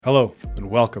Hello and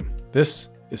welcome. This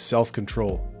is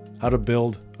Self-Control, How to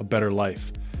Build a Better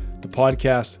Life, the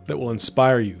podcast that will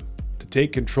inspire you to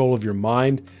take control of your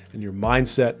mind and your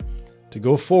mindset to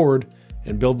go forward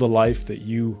and build the life that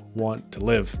you want to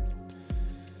live.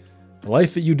 The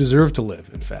life that you deserve to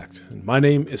live, in fact. And my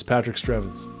name is Patrick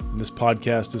Strevens, and this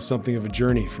podcast is something of a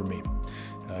journey for me.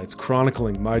 It's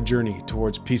chronicling my journey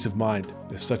towards peace of mind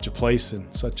in such a place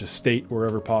and such a state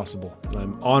wherever possible. And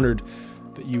I'm honored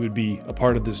that you would be a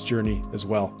part of this journey as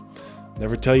well. I'll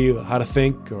never tell you how to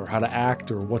think or how to act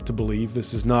or what to believe.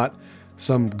 This is not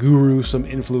some guru, some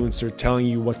influencer telling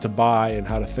you what to buy and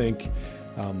how to think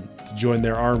to join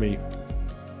their army.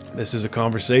 This is a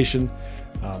conversation,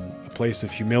 a place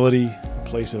of humility, a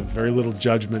place of very little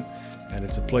judgment, and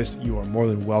it's a place that you are more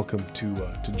than welcome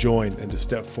to join and to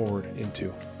step forward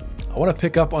into. I want to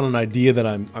pick up on an idea that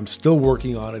I'm still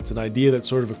working on. It's an idea that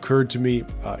sort of occurred to me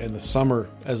in the summer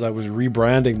as I was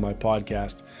rebranding my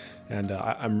podcast, and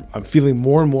I'm feeling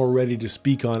more and more ready to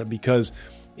speak on it because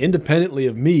independently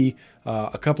of me,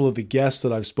 a couple of the guests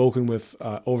that I've spoken with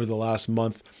over the last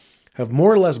month have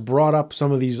more or less brought up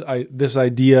some of this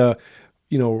idea,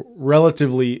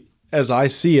 relatively as I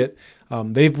see it.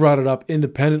 They've brought it up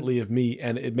independently of me,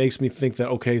 and it makes me think that,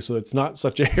 okay, so it's not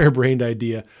such a harebrained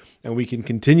idea, and we can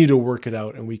continue to work it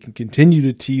out, and we can continue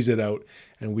to tease it out,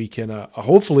 and we can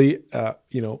hopefully,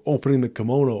 opening the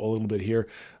kimono a little bit here.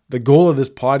 The goal of this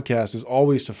podcast is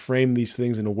always to frame these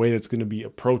things in a way that's going to be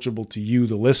approachable to you,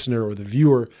 the listener or the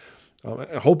viewer,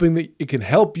 and hoping that it can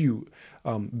help you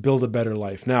build a better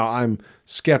life. Now, I'm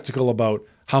skeptical about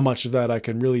how much of that I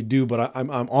can really do, but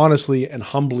I'm honestly and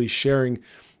humbly sharing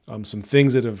some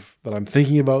things that I'm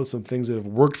thinking about, some things that have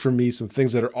worked for me, some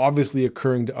things that are obviously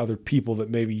occurring to other people that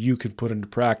maybe you can put into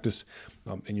practice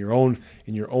in your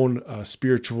own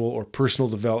spiritual or personal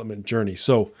development journey.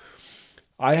 So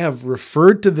I have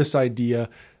referred to this idea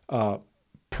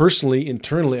personally,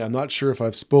 internally. I'm not sure if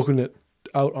I've spoken it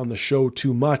out on the show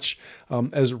too much,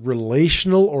 as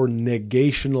relational or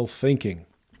negational thinking.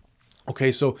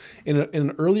 Okay, so in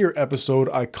an earlier episode,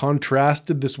 I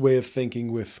contrasted this way of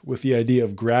thinking with the idea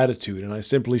of gratitude. And I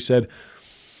simply said,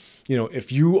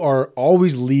 if you are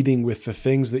always leading with the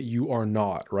things that you are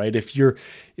not, right? If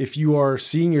you are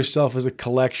seeing yourself as a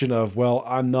collection of, well,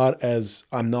 I'm not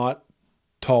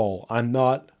tall, I'm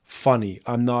not funny,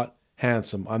 I'm not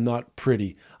handsome, I'm not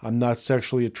pretty, I'm not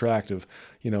sexually attractive,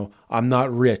 I'm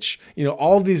not rich,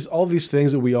 all these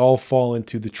things that we all fall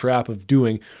into the trap of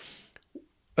doing.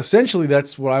 Essentially,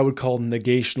 that's what I would call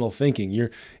negational thinking.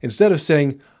 Instead of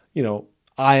saying,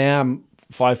 I am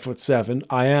 5'7",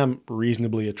 I am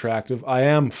reasonably attractive, I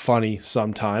am funny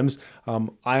sometimes,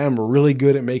 I am really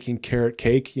good at making carrot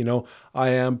cake, I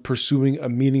am pursuing a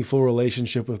meaningful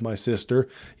relationship with my sister,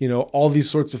 all these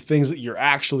sorts of things that you're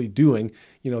actually doing,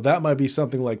 that might be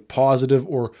something like positive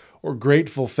or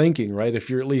grateful thinking, right? If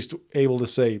you're at least able to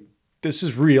say, this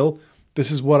is real,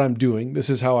 this is what I'm doing, this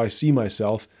is how I see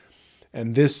myself,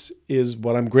 and this is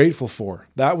what I'm grateful for.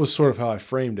 That was sort of how I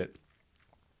framed it.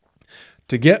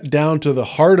 To get down to the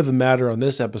heart of the matter on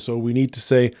this episode, we need to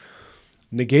say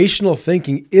negational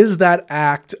thinking is that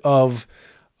act of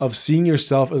seeing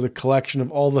yourself as a collection of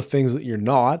all the things that you're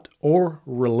not, or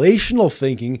relational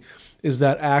thinking is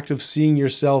that act of seeing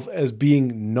yourself as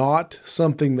being not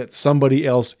something that somebody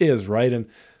else is, right? And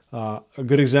a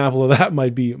good example of that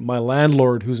might be my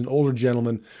landlord, who's an older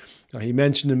gentleman. He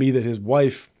mentioned to me that his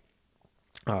wife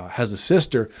has a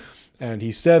sister, and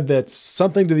he said that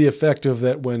something to the effect of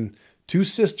that when two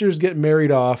sisters get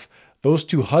married off, those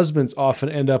two husbands often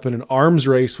end up in an arms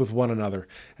race with one another.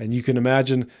 And you can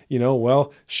imagine,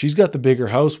 well, she's got the bigger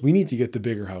house, we need to get the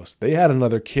bigger house. They had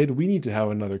another kid, we need to have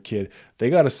another kid. They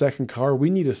got a second car, we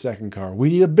need a second car. We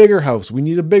need a bigger house, we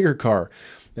need a bigger car.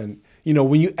 And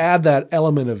when you add that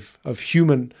element of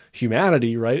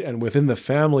humanity, right, and within the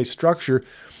family structure,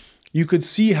 you could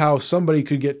see how somebody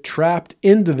could get trapped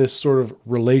into this sort of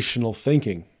relational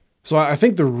thinking. So I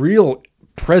think the real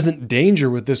present danger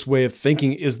with this way of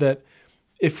thinking is that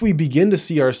if we begin to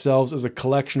see ourselves as a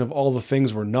collection of all the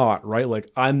things we're not, right? Like,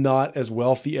 I'm not as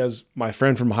wealthy as my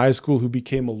friend from high school who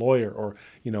became a lawyer, or,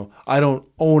 I don't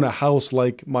own a house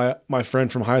like my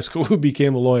friend from high school who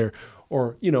became a lawyer,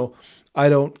 or,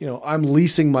 I'm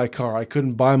leasing my car. I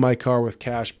couldn't buy my car with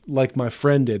cash like my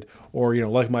friend did, or,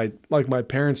 like my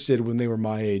parents did when they were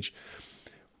my age.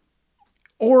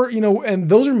 Or, and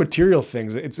those are material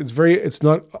things. It's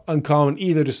not uncommon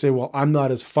either to say, well, I'm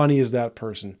not as funny as that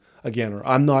person again, or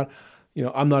I'm not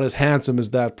as handsome as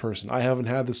that person. I haven't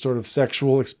had the sort of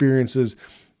sexual experiences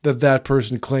that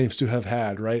person claims to have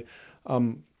had, right?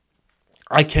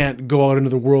 I can't go out into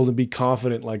the world and be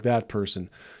confident like that person.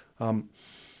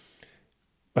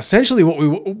 essentially what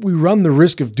we run the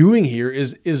risk of doing here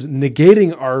is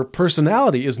negating our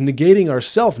personality, is negating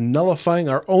ourself, nullifying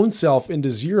our own self into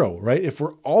zero, right? If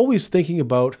we're always thinking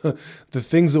about the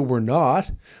things that we're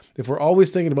not, if we're always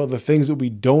thinking about the things that we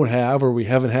don't have or we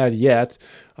haven't had yet,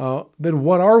 then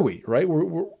what are we, right?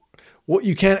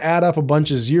 You can't add up a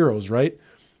bunch of zeros, right?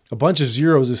 A bunch of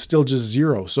zeros is still just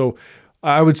zero. So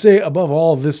I would say above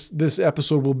all, this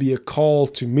episode will be a call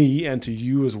to me and to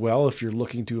you as well, if you're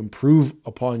looking to improve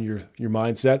upon your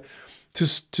mindset,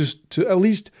 to at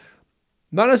least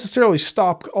not necessarily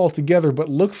stop altogether, but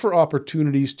look for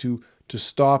opportunities to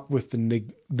stop with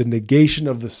the negation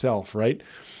of the self, right?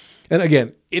 And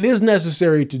again, it is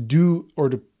necessary to do or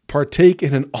to partake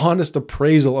in an honest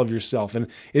appraisal of yourself, and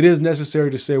it is necessary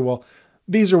to say, well,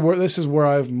 this is where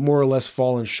I've more or less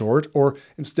fallen short, or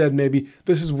instead maybe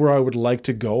this is where I would like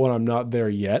to go and I'm not there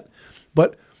yet.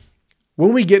 But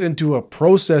when we get into a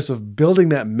process of building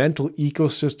that mental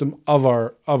ecosystem of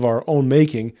our own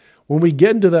making, when we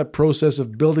get into that process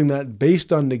of building that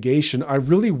based on negation, I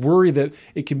really worry that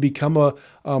it can become a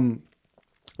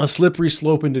slippery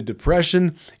slope into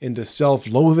depression, into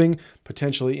self-loathing,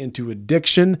 potentially into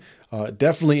addiction,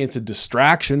 definitely into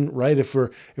distraction, right? If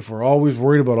we're always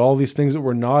worried about all these things that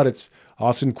we're not, it's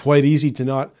often quite easy to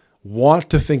not want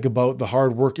to think about the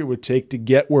hard work it would take to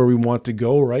get where we want to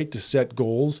go, right? To set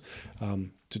goals,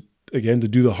 to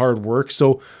do the hard work.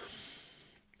 So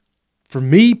for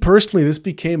me personally, this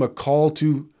became a call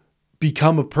to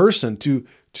become a person, to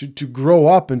grow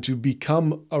up and to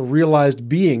become a realized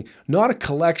being, not a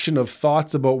collection of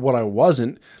thoughts about what I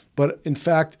wasn't, but in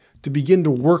fact, to begin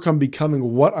to work on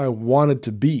becoming what I wanted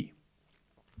to be.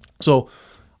 So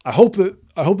I hope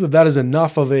that is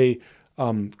enough of a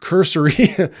cursory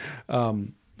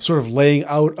sort of laying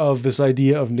out of this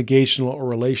idea of negational or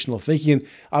relational thinking. And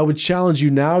I would challenge you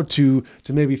now to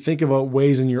maybe think about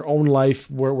ways in your own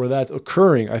life where that's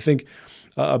occurring. I think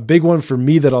a big one for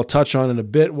me that I'll touch on in a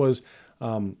bit was,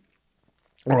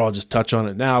 or I'll just touch on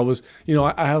it now, was,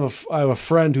 I have a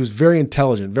friend who's very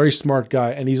intelligent, very smart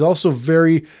guy, and he's also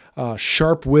very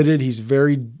sharp-witted. He's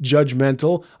very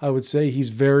judgmental. I would say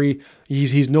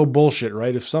he's no bullshit,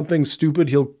 right? If something's stupid,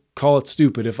 he'll call it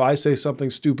stupid. If I say something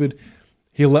stupid,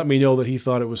 he'll let me know that he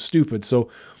thought it was stupid. So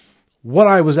what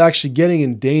I was actually getting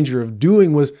in danger of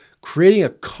doing was creating a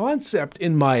concept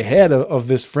in my head of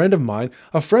this friend of mine,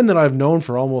 a friend that I've known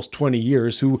for almost 20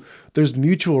 years, who there's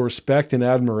mutual respect and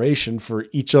admiration for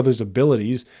each other's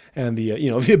abilities and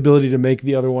the ability to make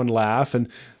the other one laugh and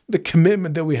the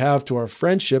commitment that we have to our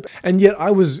friendship. And yet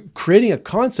I was creating a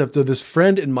concept of this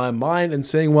friend in my mind and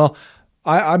saying, well,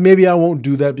 I maybe I won't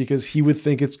do that because he would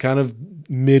think it's kind of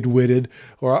mid-witted,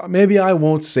 or maybe I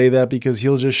won't say that because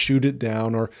he'll just shoot it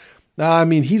down, or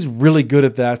he's really good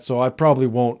at that, so I probably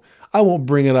won't. I won't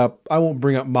bring it up. I won't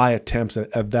bring up my attempts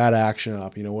at that action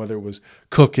up, whether it was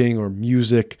cooking or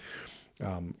music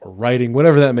or writing,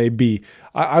 whatever that may be.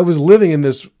 I was living in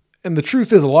this, and the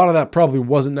truth is a lot of that probably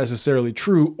wasn't necessarily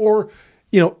true, or,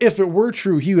 if it were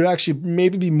true, he would actually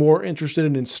maybe be more interested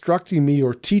in instructing me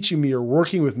or teaching me or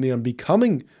working with me on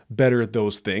becoming better at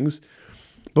those things.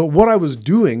 But what I was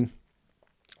doing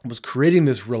was creating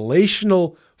this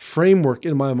relational framework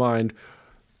in my mind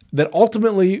that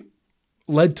ultimately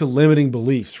led to limiting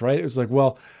beliefs, right? It was like,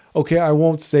 well, okay, I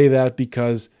won't say that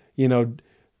because,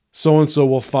 so-and-so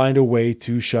will find a way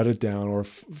to shut it down, or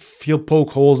he'll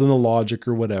poke holes in the logic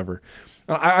or whatever.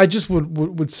 I just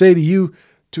would say to you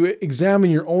to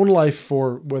examine your own life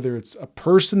for whether it's a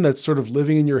person that's sort of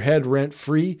living in your head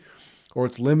rent-free, or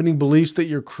it's limiting beliefs that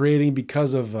you're creating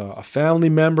because of a family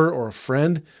member or a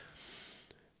friend.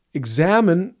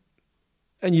 Examine,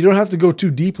 and you don't have to go too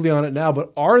deeply on it now,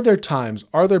 but are there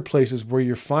places where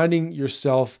you're finding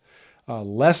yourself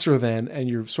lesser than, and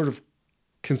you're sort of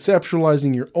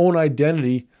conceptualizing your own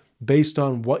identity based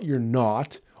on what you're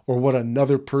not or what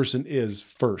another person is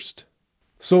first?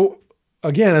 So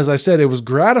again, as I said, it was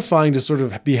gratifying to sort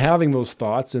of be having those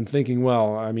thoughts and thinking,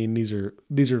 well, these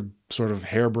are sort of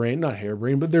not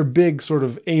harebrained, but they're big sort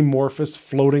of amorphous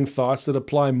floating thoughts that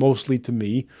apply mostly to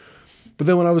me. But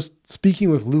then when I was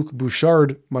speaking with Luc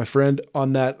Bouchard, my friend,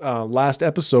 on that last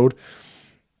episode,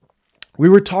 we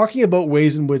were talking about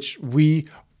ways in which we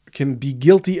can be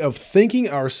guilty of thinking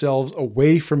ourselves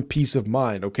away from peace of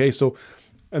mind. Okay, so,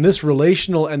 and this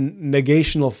relational and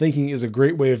negational thinking is a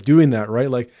great way of doing that,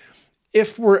 right? Like,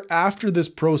 if we're after this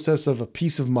process of a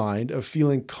peace of mind, of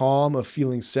feeling calm, of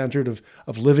feeling centered,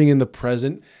 of living in the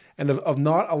present, and of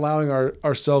not allowing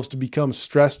ourselves to become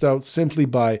stressed out simply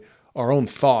by our own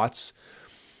thoughts,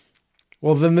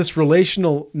 well, then this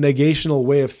relational negational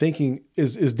way of thinking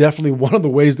is definitely one of the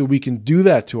ways that we can do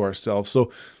that to ourselves.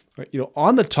 So Right?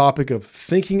 On the topic of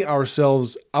thinking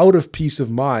ourselves out of peace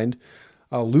of mind,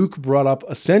 Luke brought up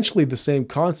essentially the same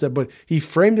concept, but he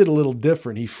framed it a little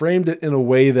different. He framed it in a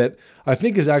way that I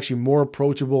think is actually more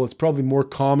approachable. It's probably more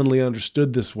commonly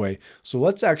understood this way. So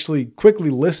let's actually quickly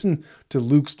listen to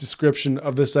Luke's description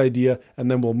of this idea,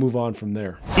 and then we'll move on from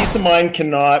there. Peace of mind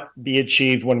cannot be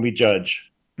achieved when we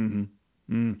judge. Mm-hmm.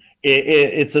 Mm.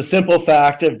 It's a simple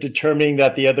fact of determining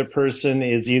that the other person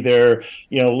is either,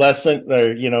 less than,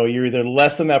 or, you're either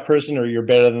less than that person or you're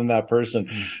better than that person.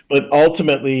 But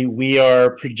ultimately, we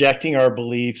are projecting our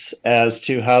beliefs as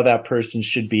to how that person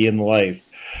should be in life.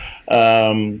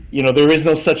 There is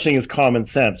no such thing as common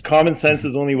sense. Common sense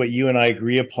is only what you and I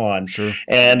agree upon. Sure.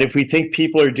 And if we think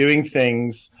people are doing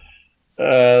things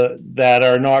that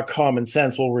are not common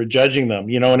sense, well, we're judging them.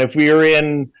 And if we were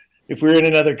in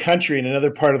another country, in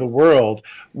another part of the world,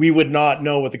 we would not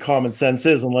know what the common sense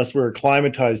is unless we're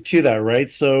acclimatized to that, right?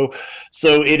 So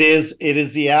it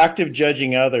is the act of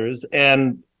judging others,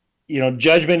 and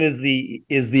judgment is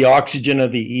the oxygen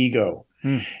of the ego.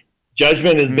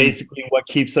 Judgment is basically what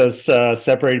keeps us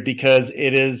separated, because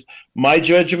it is my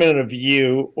judgment of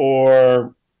you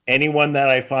or anyone that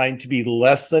I find to be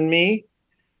less than me.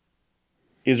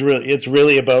 It's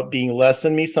really about being less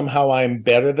than me. Somehow I'm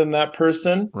better than that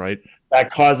person. Right. That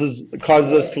causes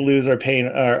us to lose our pain,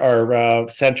 our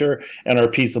center, and our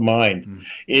peace of mind.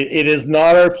 It is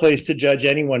not our place to judge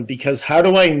anyone, because how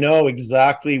do I know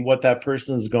exactly what that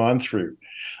person has gone through?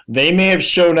 They may have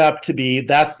shown up to be,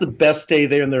 that's the best day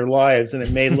there in their lives, and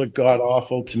it may look god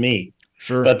awful to me.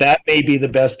 Sure. But that may be the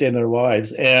best day in their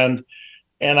lives. And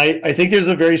I think there's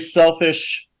a very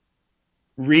selfish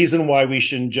reason why we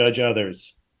shouldn't judge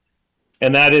others.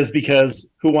 And that is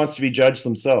because who wants to be judged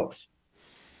themselves?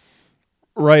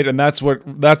 Right. And that's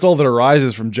all that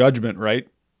arises from judgment, right?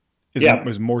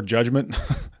 Is more judgment.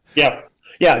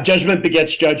 Yeah. Judgment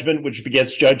begets judgment, which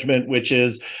begets judgment, which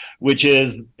is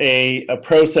a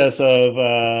process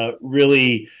of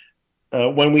really,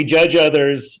 when we judge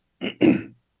others,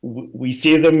 we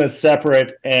see them as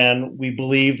separate, and we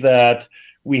believe that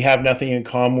we have nothing in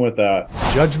common with that.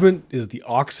 Judgment is the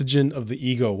oxygen of the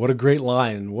ego. What a great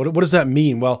line. What does that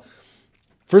mean? Well,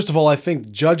 first of all, I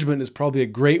think judgment is probably a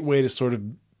great way to sort of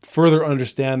further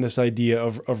understand this idea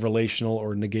of relational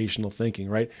or negational thinking,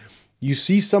 right? You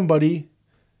see somebody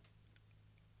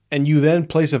and you then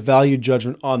place a value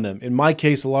judgment on them. In my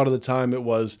case, a lot of the time it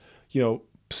was,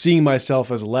 seeing myself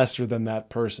as lesser than that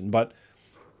person. But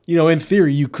in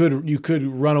theory, you could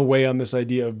run away on this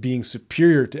idea of being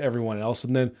superior to everyone else,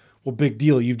 and then, well, big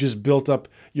deal. You've just built up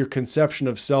your conception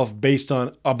of self based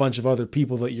on a bunch of other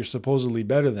people that you're supposedly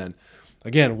better than.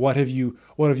 Again, what have you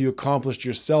accomplished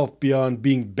yourself beyond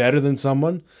being better than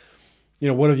someone?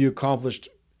 What have you accomplished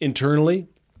internally?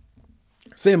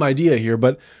 Same idea here,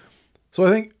 but so I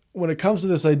think when it comes to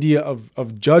this idea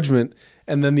of judgment,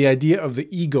 and then the idea of the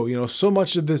ego, so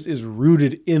much of this is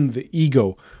rooted in the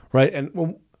ego, right?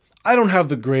 And I don't have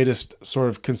the greatest sort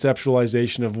of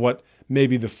conceptualization of what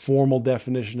maybe the formal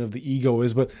definition of the ego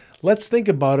is, but let's think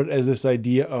about it as this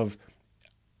idea of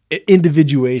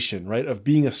individuation, right? Of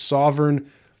being a sovereign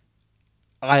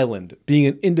island, being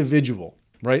an individual,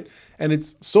 right? And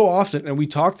it's so often, and we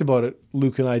talked about it,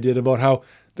 Luke and I did, about how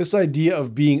this idea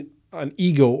of being an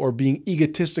ego or being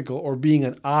egotistical or being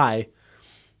an I,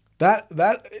 that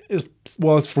is,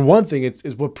 well, it's for one thing, it's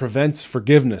what prevents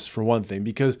forgiveness, for one thing,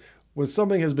 because when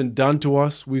something has been done to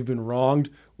us, we've been wronged,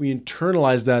 we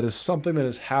internalize that as something that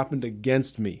has happened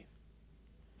against me,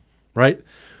 right?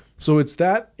 So it's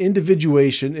that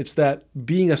individuation, it's that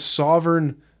being a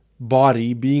sovereign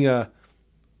body, being an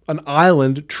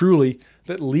island truly,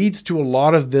 that leads to a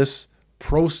lot of this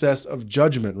process of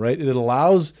judgment, right? It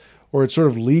allows, or it sort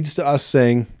of leads to us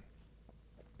saying,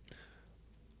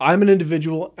 I'm an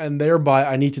individual, and thereby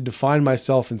I need to define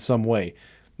myself in some way.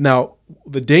 Now,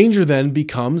 the danger then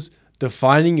becomes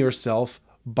defining yourself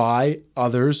by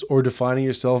others or defining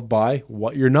yourself by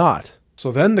what you're not.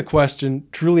 So then the question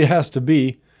truly has to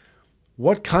be,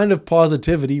 what kind of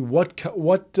positivity, what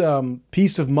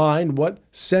peace of mind, what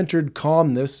centered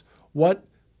calmness, what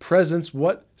presence,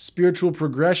 what spiritual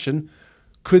progression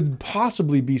could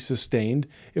possibly be sustained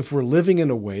if we're living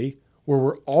in a way where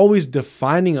we're always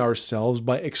defining ourselves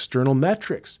by external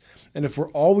metrics? And if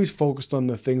we're always focused on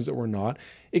the things that we're not,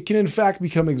 it can in fact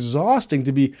become exhausting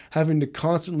to be having to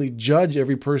constantly judge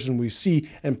every person we see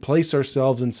and place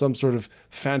ourselves in some sort of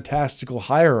fantastical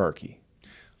hierarchy.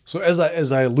 So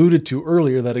as I alluded to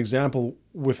earlier, that example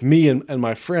with me and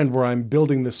my friend, where I'm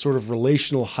building this sort of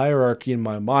relational hierarchy in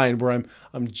my mind, where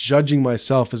I'm judging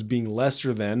myself as being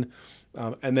lesser than,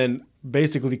 and then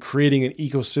basically creating an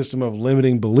ecosystem of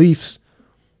limiting beliefs.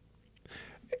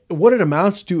 what it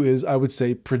amounts to is, I would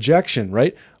say, projection,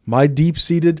 right? My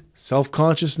deep-seated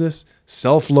self-consciousness,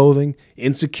 self-loathing,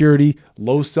 insecurity,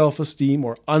 low self-esteem,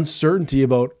 or uncertainty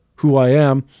about who I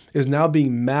am is now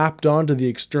being mapped onto the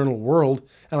external world,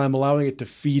 and I'm allowing it to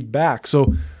feed back.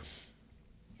 So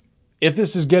if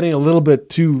this is getting a little bit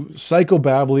too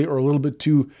psychobabbly or a little bit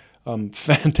too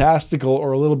fantastical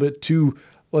or a little bit too,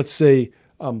 let's say,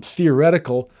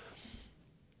 theoretical,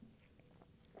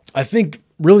 I think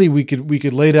really we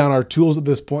could lay down our tools at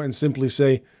this point and simply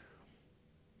say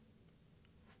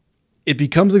it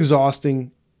becomes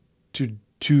exhausting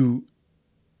to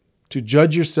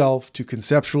judge yourself, to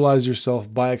conceptualize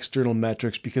yourself by external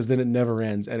metrics, because then it never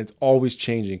ends and it's always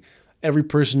changing. Every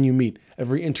person you meet,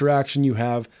 every interaction you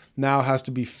have now has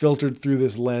to be filtered through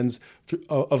this lens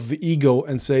of the ego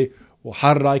and say, well,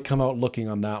 how did I come out looking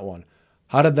on that one?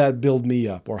 How did that build me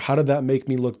up? Or how did that make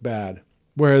me look bad?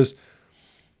 Whereas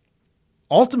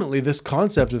ultimately, this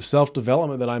concept of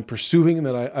self-development that I'm pursuing and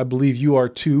that I believe you are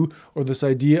too, or this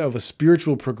idea of a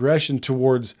spiritual progression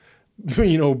towards,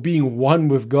 being one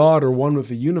with God or one with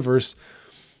the universe,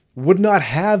 would not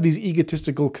have these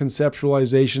egotistical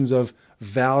conceptualizations of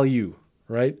value,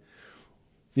 right?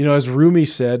 As Rumi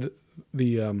said,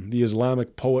 the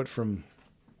Islamic poet from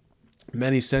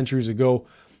many centuries ago,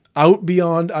 out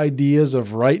beyond ideas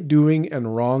of right doing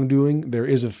and wrong doing, there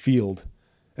is a field,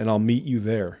 and I'll meet you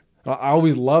there. I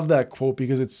always love that quote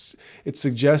because it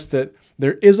suggests that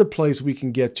there is a place we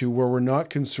can get to where we're not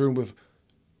concerned with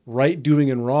right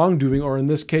doing and wrong doing, or in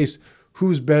this case,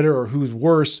 who's better or who's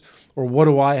worse, or what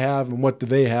do I have and what do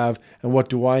they have and what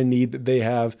do I need that they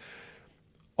have.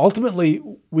 Ultimately,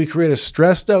 we create a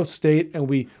stressed out state and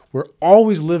we're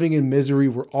always living in misery.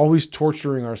 We're always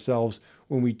torturing ourselves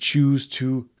when we choose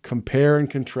to compare and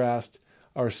contrast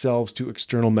ourselves to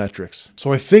external metrics.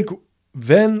 So I think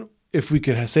then, if we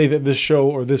could say that this show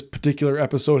or this particular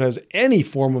episode has any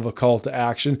form of a call to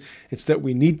action, it's that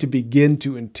we need to begin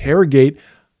to interrogate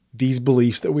these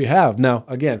beliefs that we have. Now,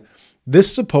 again,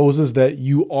 this supposes that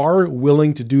you are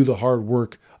willing to do the hard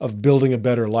work of building a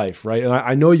better life, right? And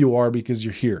I know you are because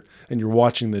you're here and you're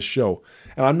watching this show.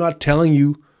 And I'm not telling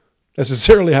you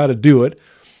necessarily how to do it.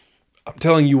 I'm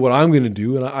telling you what I'm going to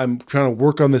do. And I'm trying to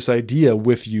work on this idea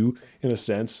with you in a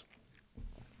sense.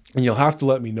 And you'll have to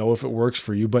let me know if it works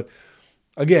for you. But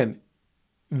again,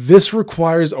 this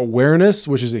requires awareness,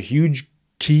 which is a huge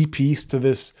key piece to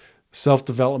this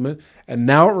self-development. And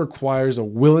now it requires a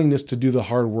willingness to do the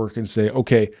hard work and say,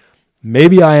 okay,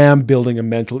 maybe I am building a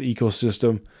mental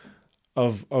ecosystem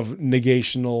of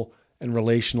negational and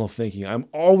relational thinking. I'm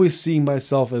always seeing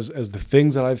myself as the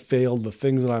things that I've failed, the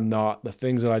things that I'm not, the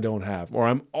things that I don't have. Or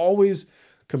I'm always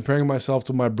comparing myself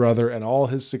to my brother and all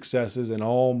his successes and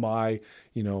all my,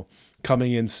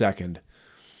 coming in second.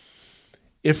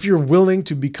 If you're willing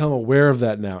to become aware of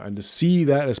that now and to see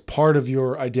that as part of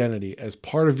your identity, as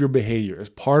part of your behavior, as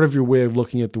part of your way of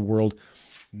looking at the world,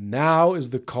 now is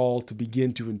the call to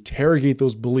begin to interrogate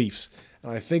those beliefs.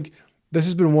 And I think this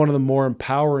has been one of the more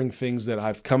empowering things that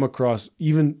I've come across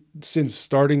even since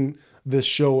starting this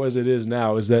show as it is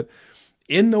now, is that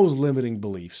in those limiting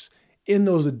beliefs, in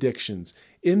those addictions,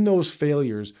 in those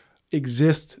failures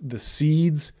exist the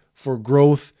seeds for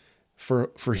growth,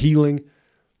 for healing,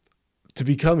 to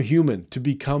become human, to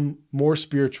become more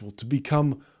spiritual, to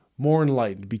become more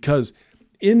enlightened. Because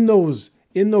in those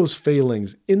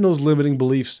failings, in those limiting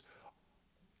beliefs,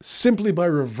 simply by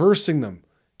reversing them,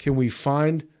 can we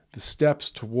find the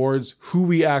steps towards who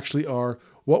we actually are,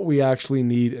 what we actually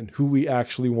need, and who we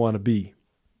actually want to be.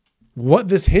 What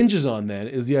this hinges on then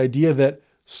is the idea that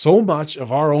so much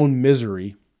of our own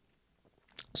misery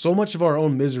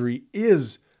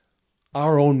is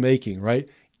our own making, right?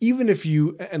 Even if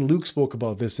you, and Luke spoke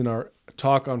about this in our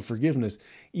talk on forgiveness,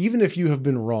 even if you have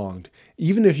been wronged,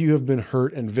 even if you have been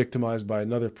hurt and victimized by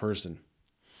another person,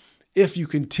 if you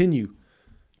continue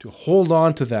to hold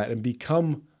on to that and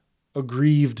become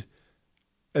aggrieved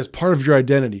as part of your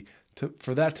identity,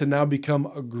 for that to now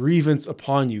become a grievance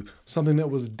upon you, something that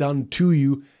was done to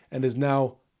you and is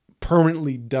now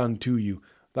permanently done to you.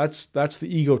 That's the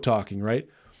ego talking, right?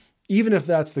 Even if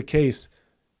that's the case,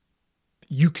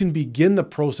 you can begin the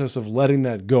process of letting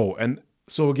that go. And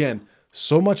so again,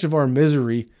 so much of our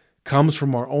misery comes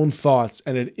from our own thoughts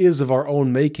and it is of our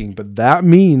own making. But that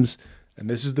means, and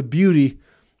this is the beauty,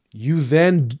 you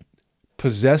then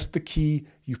possess the key,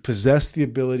 you possess the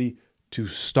ability to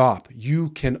stop. You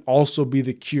can also be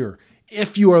the cure.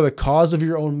 If you are the cause of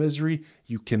your own misery,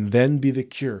 you can then be the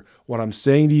cure. What I'm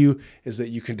saying to you is that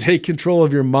you can take control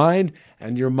of your mind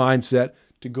and your mindset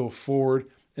to go forward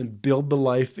and build the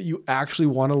life that you actually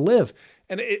want to live.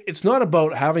 And it's not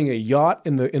about having a yacht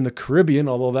in the Caribbean,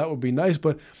 although that would be nice,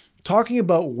 but talking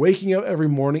about waking up every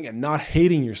morning and not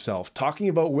hating yourself, talking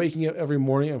about waking up every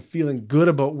morning and feeling good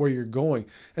about where you're going.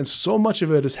 And so much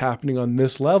of it is happening on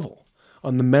this level,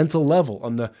 on the mental level,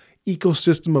 on the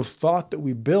ecosystem of thought that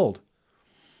we build.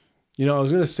 You know, I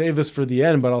was going to save this for the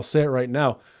end, but I'll say it right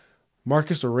now.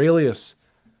 Marcus Aurelius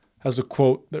has a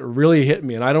quote that really hit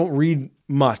me, and I don't read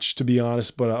much, to be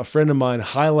honest, but a friend of mine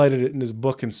highlighted it in his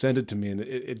book and sent it to me, and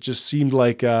it just seemed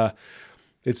like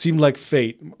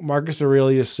fate. Marcus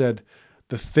Aurelius said,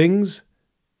 "The things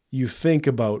you think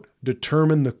about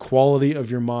determine the quality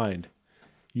of your mind.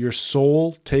 Your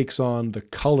soul takes on the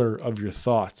color of your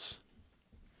thoughts."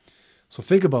 So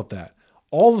think about that.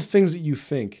 All the things that you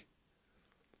think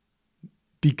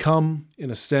become, in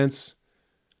a sense,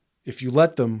 if you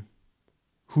let them,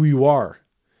 who you are.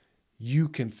 You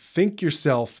can think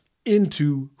yourself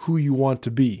into who you want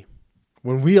to be.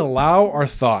 When we allow our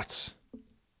thoughts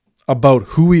about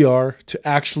who we are to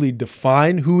actually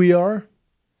define who we are,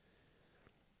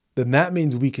 then that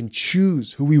means we can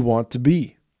choose who we want to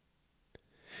be.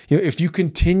 You know, if you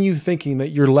continue thinking that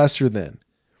you're lesser than,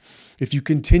 if you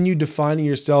continue defining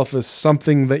yourself as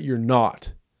something that you're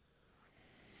not,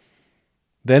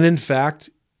 then in fact,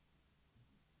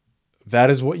 that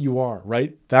is what you are,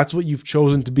 right? That's what you've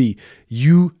chosen to be.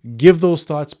 You give those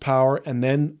thoughts power, and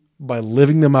then by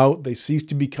living them out, they cease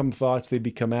to become thoughts, they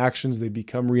become actions, they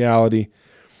become reality.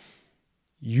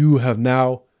 You have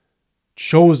now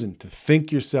chosen to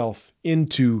think yourself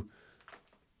into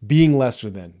being lesser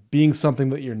than, being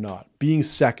something that you're not, being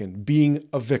second, being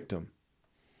a victim.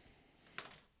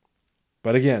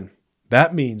 But again,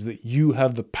 that means that you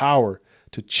have the power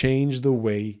to change the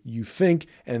way you think,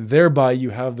 and thereby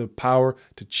you have the power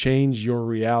to change your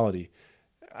reality.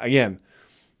 Again,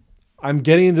 I'm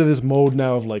getting into this mode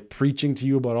now of like preaching to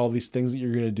you about all these things that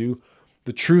you're going to do.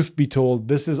 The truth be told,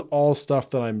 this is all stuff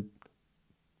that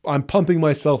I'm pumping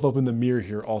myself up in the mirror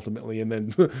here ultimately, and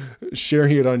then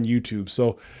sharing it on YouTube.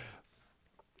 So,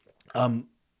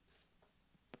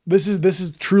 this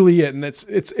is truly it, and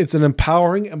it's an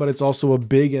empowering, but it's also a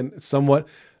big and somewhat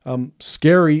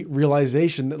scary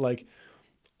realization that like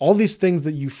all these things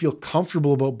that you feel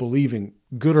comfortable about believing,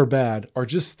 good or bad, are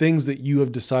just things that you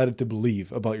have decided to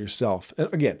believe about yourself.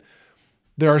 And again,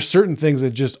 there are certain things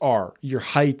that just are your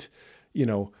height, you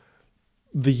know,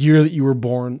 the year that you were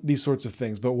born, these sorts of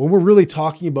things. But when we're really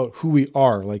talking about who we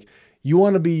are, like you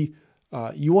want to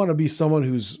be someone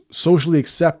who's socially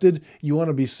accepted. You want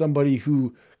to be somebody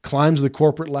who climbs the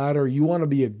corporate ladder. You want to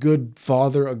be a good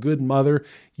father, a good mother.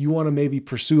 You want to maybe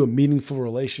pursue a meaningful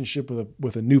relationship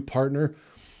with a new partner.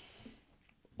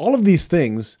 All of these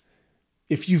things,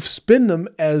 if you spin them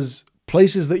as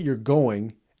places that you're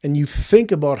going and you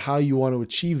think about how you want to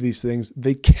achieve these things,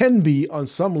 they can be on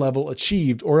some level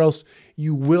achieved, or else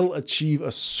you will achieve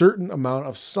a certain amount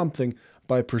of something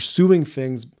by pursuing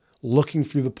things looking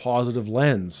through the positive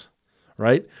lens,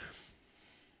 right?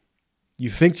 You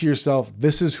think to yourself,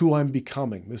 this is who I'm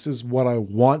becoming. This is what I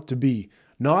want to be.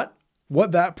 Not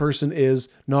what that person is,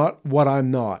 not what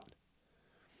I'm not.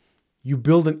 You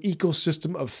build an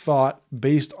ecosystem of thought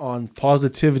based on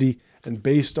positivity and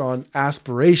based on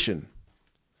aspiration.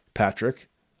 Patrick,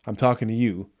 I'm talking to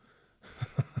you.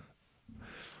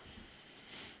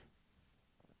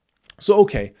 So,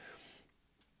 okay,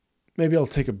 maybe I'll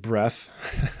take a breath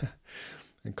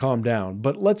and calm down.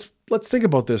 But let's think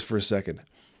about this for a second.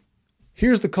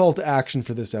 Here's the call to action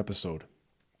for this episode.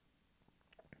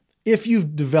 If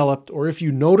you've developed, or if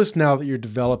you notice now that you're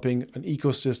developing an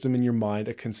ecosystem in your mind,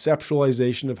 a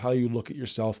conceptualization of how you look at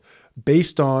yourself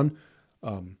based on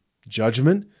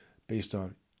judgment, based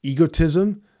on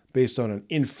egotism, based on an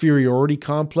inferiority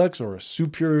complex or a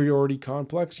superiority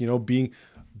complex, you know, being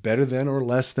better than or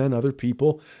less than other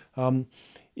people.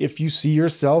 If you see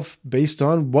yourself based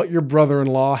on what your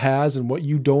brother-in-law has and what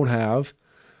you don't have,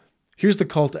 here's the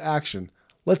call to action.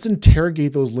 Let's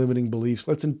interrogate those limiting beliefs.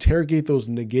 Let's interrogate those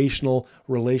negational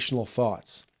relational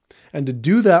thoughts. And to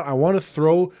do that, I want to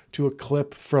throw to a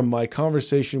clip from my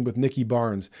conversation with Nikki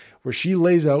Barnes, where she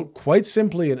lays out quite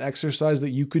simply an exercise that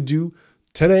you could do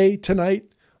today, tonight,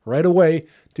 right away,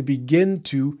 to begin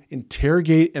to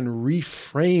interrogate and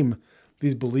reframe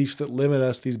these beliefs that limit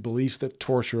us, these beliefs that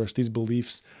torture us, these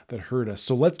beliefs that hurt us.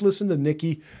 So let's listen to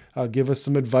Nikki give us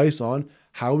some advice on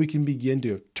how we can begin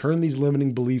to turn these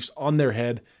limiting beliefs on their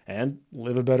head and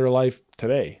live a better life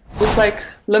today. With like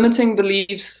limiting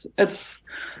beliefs, there's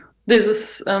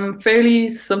this fairly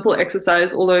simple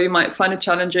exercise, although you might find it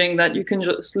challenging, that you can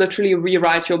just literally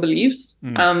rewrite your beliefs.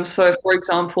 So for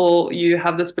example, you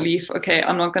have this belief, okay,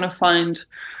 I'm not going to find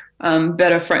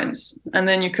better friends. And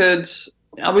then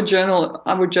I would journal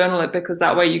it, because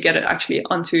that way you get it actually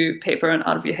onto paper and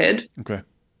out of your head. Okay.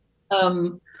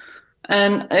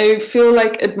 And I feel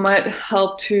like it might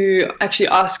help to actually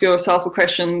ask yourself a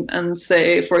question and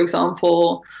say, for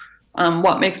example,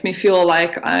 what makes me feel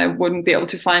like I wouldn't be able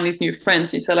to find these new friends?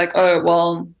 And you say like, oh,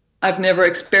 well, I've never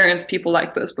experienced people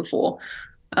like this before.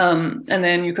 And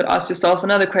then you could ask yourself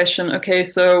another question. Okay,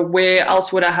 so where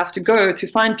else would I have to go to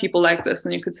find people like this?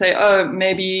 And you could say, oh,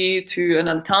 maybe to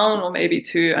another town, or maybe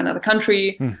to another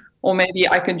country, or maybe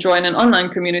I can join an online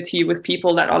community with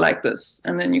people that are like this.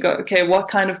 And then you go, okay, what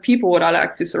kind of people would I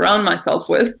like to surround myself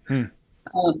with?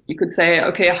 You could say,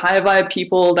 okay, high vibe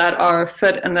people that are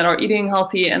fit and that are eating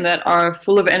healthy and that are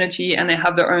full of energy and they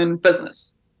have their own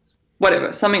business.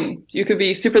 Whatever, something, you could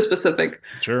be super specific.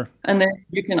 Sure. And then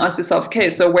you can ask yourself,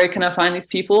 okay, so where can I find these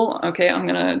people? Okay, I'm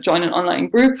going to join an online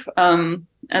group. And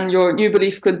your new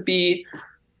belief could be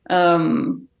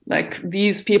like,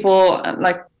 these people,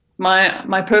 like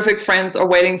my perfect friends are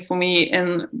waiting for me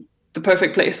in the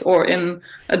perfect place or in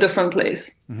a different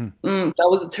place. That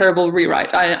was a terrible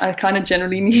rewrite. I kind of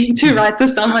generally need to write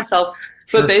this down myself.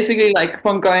 But basically, like,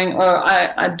 from going, oh,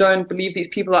 I don't believe these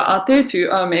people are out there, to,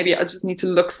 oh, maybe I just need to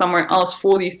look somewhere else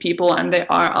for these people and they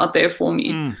are out there for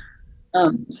me.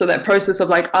 So that process of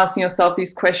like asking yourself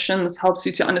these questions helps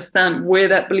you to understand where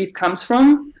that belief comes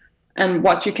from and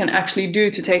what you can actually do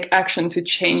to take action to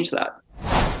change that.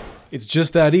 It's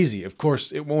just that easy. Of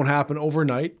course, it won't happen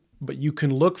overnight, but you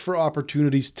can look for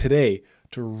opportunities today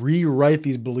to rewrite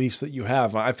these beliefs that you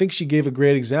have. I think she gave a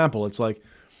great example. It's like,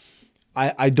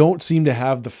 I don't seem to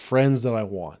have the friends that I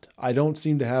want. I don't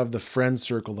seem to have the friend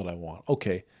circle that I want.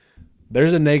 Okay,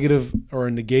 there's a negative or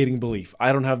a negating belief.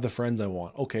 I don't have the friends I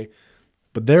want. Okay,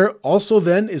 but there also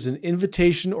then is an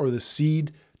invitation or the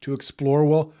seed to explore,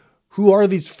 well, who are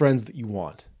these friends that you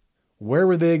want? Where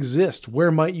would they exist?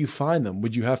 Where might you find them?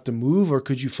 Would you have to move, or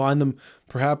could you find them,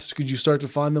 perhaps could you start to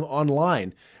find them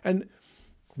online? And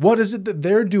what is it that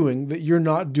they're doing that you're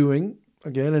not doing?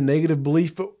 Again, a negative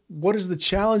belief, but what is the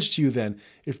challenge to you then?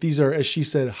 If these are, as she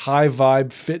said, high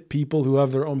vibe, fit people who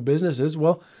have their own businesses,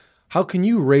 well, how can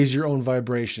you raise your own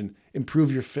vibration,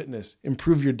 improve your fitness,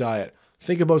 improve your diet?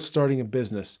 Think about starting a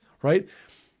business, right?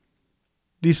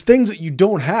 These things that you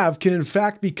don't have can in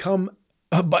fact become,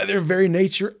 by their very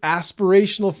nature,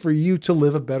 aspirational for you to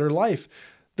live a better life.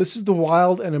 This is the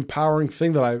wild and empowering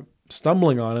thing that I'm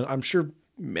stumbling on, and I'm sure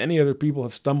many other people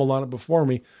have stumbled on it before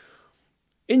me.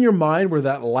 In your mind, where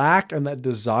that lack and that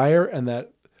desire and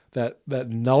that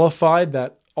nullified,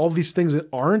 that all these things that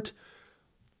aren't,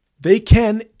 they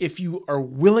can, if you are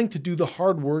willing to do the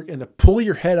hard work and to pull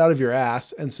your head out of your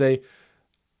ass and say,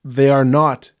 they are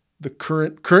not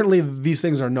currently these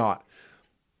things are not.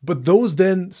 But those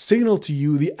then signal to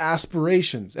you the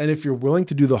aspirations. And if you're willing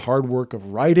to do the hard work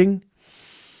of writing,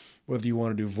 whether you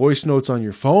want to do voice notes on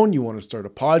your phone, you want to start a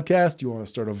podcast, you want to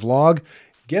start a vlog,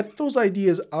 get those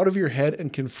ideas out of your head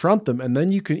and confront them. And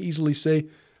then you can easily say,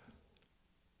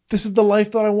 this is the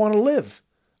life that I want to live.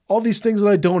 All these things that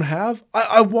I don't have,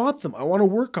 I want them. I want to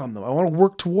work on them. I want to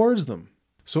work towards them.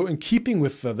 So in keeping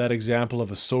with that example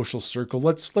of a social circle,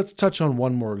 let's touch on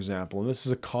one more example. And this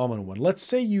is a common one. Let's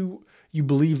say you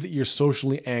believe that you're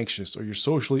socially anxious, or you're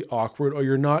socially awkward, or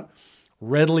you're not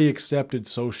readily accepted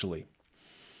socially.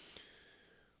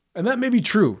 And that may be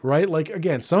true, right? Like,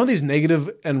 again, some of these negative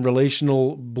and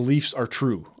relational beliefs are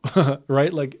true,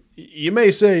 right? Like, you may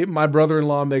say, my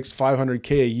brother-in-law makes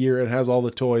 $500K a year and has all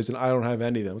the toys and I don't have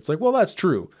any of them. It's like, well, that's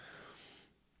true.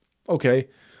 Okay.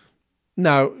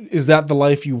 Now, is that the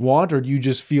life you want, or do you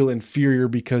just feel inferior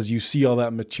because you see all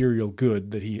that material goods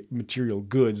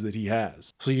that he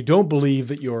has? So you don't believe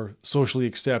that you're socially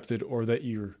accepted, or that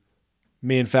you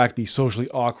may in fact be socially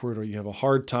awkward, or you have a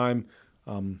hard time,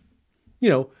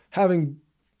 having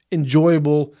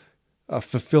enjoyable,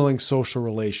 fulfilling social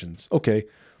relations. Okay.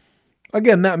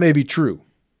 Again, that may be true.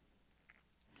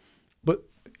 But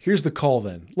here's the call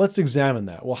then. Let's examine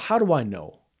that. Well, how do I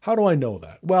know? How do I know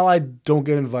that? Well, I don't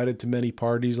get invited to many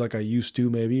parties like I used to,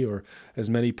 maybe, or as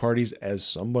many parties as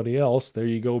somebody else. There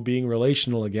you go, being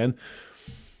relational again.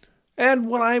 And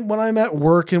when I'm at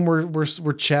work and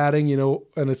we're chatting,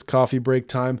 and it's coffee break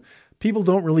time, people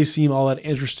don't really seem all that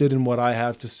interested in what I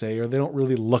have to say, or they don't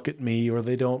really look at me, or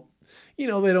they don't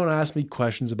ask me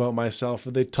questions about myself,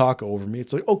 or they talk over me.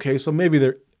 It's like, okay, so maybe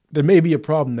there may be a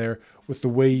problem there with the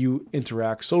way you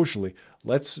interact socially.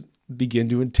 Let's begin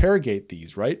to interrogate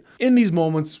these, right? In these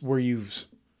moments where you've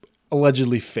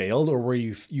allegedly failed, or where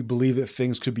you believe that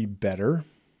things could be better,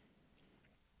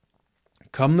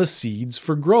 come the seeds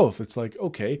for growth. It's like,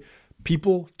 okay,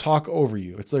 people talk over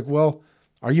you. It's like, well,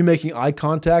 are you making eye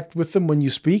contact with them when you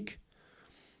speak?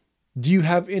 Do you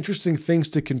have interesting things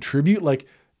to contribute? Like,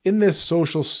 in this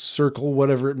social circle,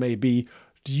 whatever it may be,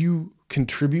 do you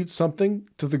contribute something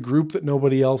to the group that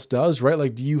nobody else does, right?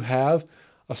 Like, do you have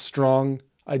a strong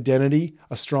identity,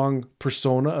 a strong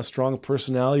persona, a strong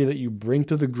personality that you bring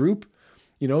to the group?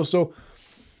 So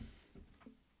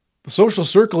the social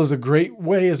circle is a great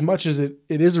way, as much as it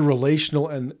is a relational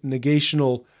and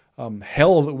negational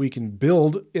hell that we can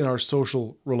build in our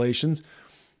social relations.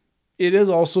 It is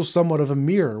also somewhat of a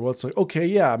mirror. Well, it's like, okay,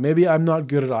 yeah, maybe I'm not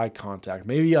good at eye contact.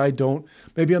 Maybe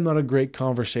I'm not a great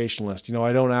conversationalist.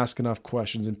 I don't ask enough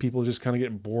questions and people just kind of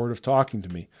get bored of talking to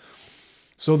me.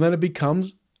 So then it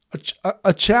becomes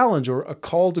a challenge or a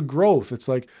call to growth. It's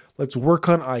like, let's work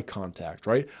on eye contact,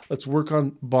 right? Let's work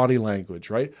on body language,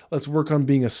 right? Let's work on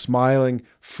being a smiling,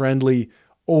 friendly,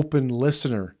 open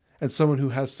listener and someone who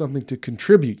has something to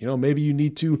contribute. Maybe you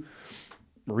need to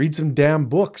read some damn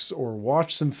books or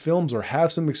watch some films or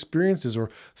have some experiences or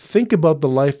think about the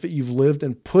life that you've lived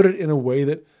and put it in a way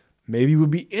that maybe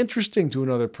would be interesting to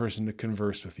another person to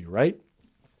converse with you, right?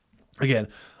 Again,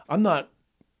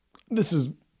 this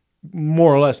is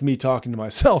more or less me talking to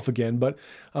myself again, but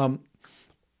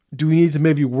do we need to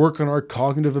maybe work on our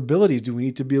cognitive abilities? Do we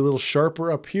need to be a little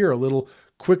sharper up here, a little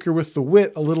quicker with the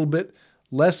wit, a little bit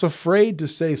less afraid to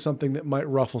say something that might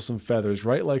ruffle some feathers,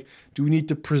 right? Like, do we need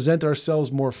to present ourselves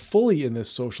more fully in this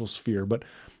social sphere? But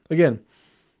again,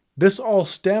 this all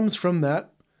stems from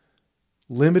that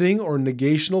limiting or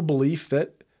negational belief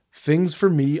that things for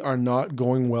me are not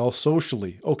going well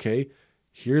socially. Okay,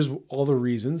 here's all the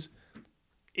reasons.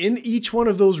 In each one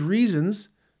of those reasons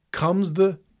comes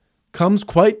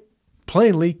quite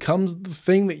plainly the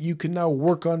thing that you can now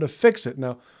work on to fix it.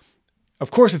 Now, of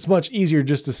course, it's much easier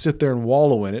just to sit there and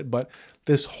wallow in it, but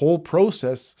this whole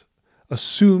process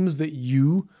assumes that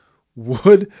you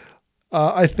would,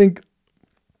 I think,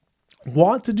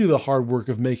 want to do the hard work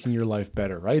of making your life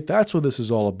better, right? That's what this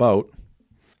is all about.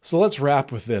 So let's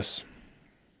wrap with this.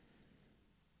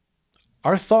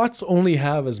 Our thoughts only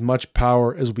have as much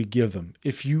power as we give them.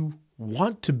 If you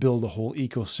want to build a whole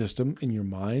ecosystem in your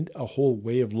mind, a whole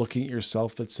way of looking at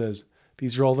yourself that says,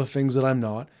 these are all the things that I'm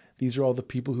not, these are all the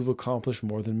people who've accomplished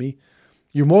more than me,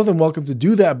 you're more than welcome to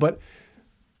do that, but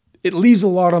it leaves a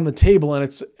lot on the table and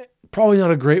it's probably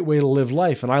not a great way to live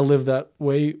life. And I lived that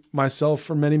way myself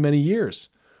for many, many years.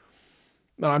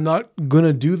 And I'm not going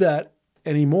to do that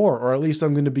anymore, or at least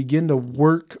I'm going to begin to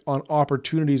work on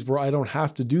opportunities where I don't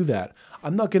have to do that.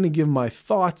 I'm not going to give my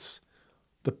thoughts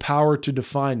the power to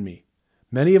define me.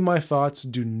 Many of my thoughts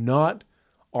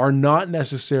are not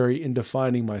necessary in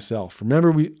defining myself.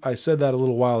 Remember, I said that a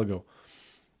little while ago.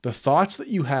 The thoughts that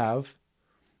you have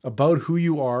about who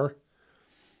you are,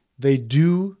 they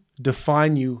do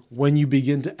define you when you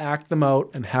begin to act them out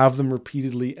and have them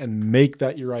repeatedly and make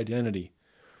that your identity.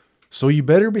 So you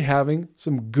better be having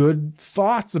some good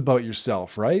thoughts about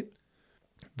yourself, right?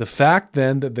 The fact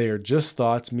then that they are just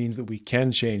thoughts means that we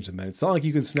can change them. And it's not like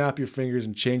you can snap your fingers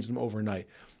and change them overnight.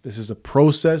 This is a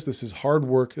process. This is hard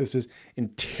work. This is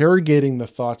interrogating the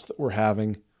thoughts that we're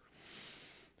having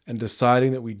and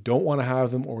deciding that we don't want to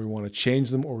have them, or we want to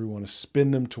change them, or we want to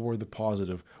spin them toward the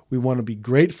positive. We want to be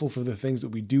grateful for the things that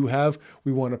we do have.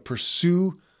 We want to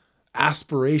pursue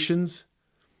aspirations.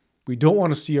 We don't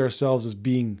want to see ourselves as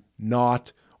being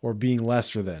not or being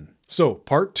lesser than. So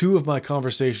part 2 of my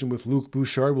conversation with Luc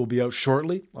Bouchard will be out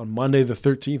shortly on Monday, the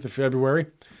 13th of February.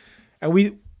 And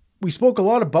we spoke a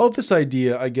lot about this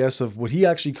idea, I guess, of what he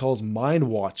actually calls mind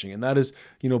watching. And that is,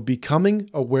 becoming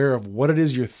aware of what it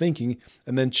is you're thinking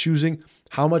and then choosing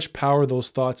how much power those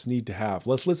thoughts need to have.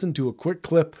 Let's listen to a quick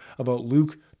clip about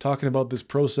Luc talking about this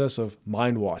process of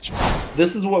mind watching.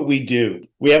 This is what we do.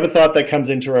 We have a thought that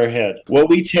comes into our head. What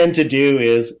we tend to do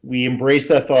is we embrace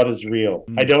that thought as real.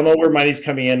 I don't know where money's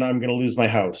coming in. I'm going to lose my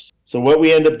house. So what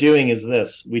we end up doing is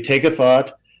this. We take a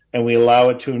thought and we allow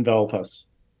it to envelop us.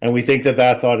 And we think that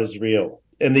that thought is real.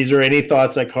 And these are any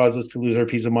thoughts that cause us to lose our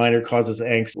peace of mind or cause us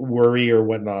angst, worry, or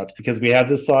whatnot. Because we have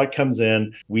this thought comes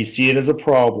in, we see it as a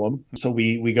problem. So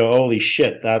we go, holy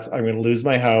shit, I'm going to lose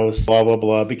my house, blah, blah,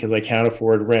 blah, because I can't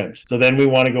afford rent. So then we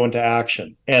want to go into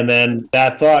action. And then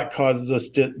that thought causes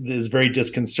us is very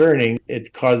disconcerting.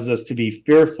 It causes us to be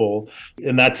fearful.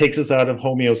 And that takes us out of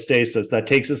homeostasis. That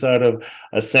takes us out of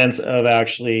a sense of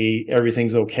actually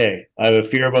everything's okay. I have a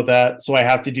fear about that. So I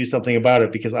have to do something about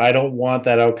it because I don't want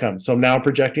that outcome. So now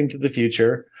projecting to the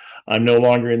future. I'm no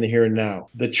longer in the here and now.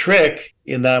 The trick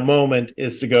in that moment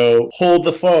is to go, hold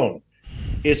the phone.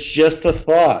 It's just a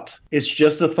thought. It's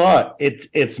just a thought.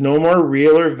 It's no more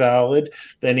real or valid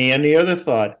than any other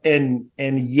thought. And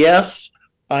yes,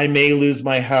 I may lose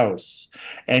my house.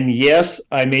 And yes,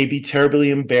 I may be terribly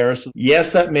embarrassed.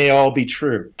 Yes, that may all be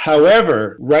true.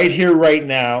 However, right here, right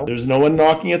now, there's no one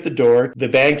knocking at the door. The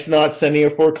bank's not sending a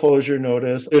foreclosure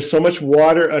notice. There's so much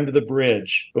water under the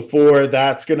bridge before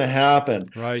that's going to happen.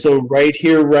 Right. So right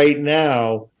here, right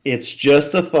now, it's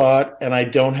just a thought and I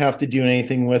don't have to do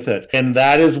anything with it. And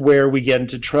that is where we get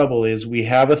into trouble, is we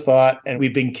have a thought and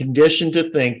we've been conditioned to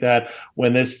think that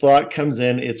when this thought comes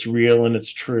in, it's real and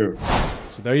it's true.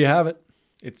 So there you have it.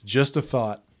 It's just a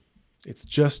thought. It's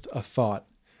just a thought.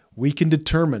 We can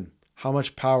determine how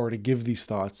much power to give these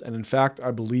thoughts. And in fact, I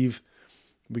believe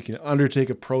we can undertake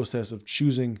a process of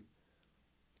choosing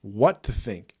what to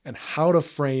think and how to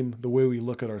frame the way we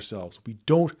look at ourselves. We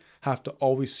don't have to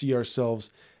always see ourselves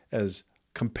as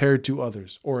compared to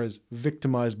others, or as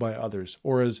victimized by others,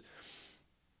 or as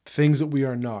things that we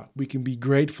are not. We can be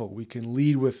grateful. We can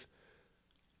lead with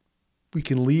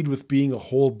being a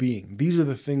whole being. These are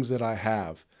the things that I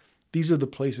have. These are the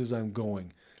places I'm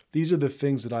going. These are the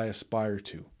things that I aspire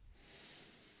to.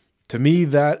 To me,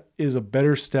 that is a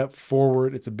better step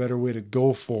forward. It's a better way to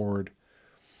go forward.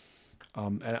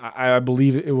 And I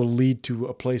believe it will lead to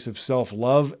a place of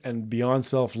self-love, and beyond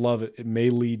self-love, it may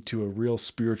lead to a real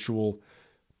spiritual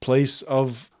place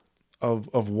of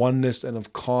oneness and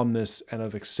of calmness and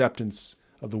of acceptance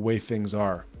of the way things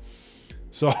are.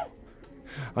 So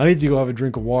I need to go have a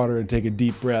drink of water and take a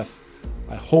deep breath.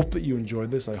 I hope that you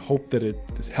enjoyed this. I hope that it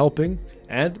is helping.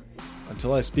 And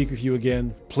until I speak with you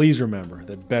again, please remember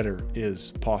that better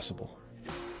is possible.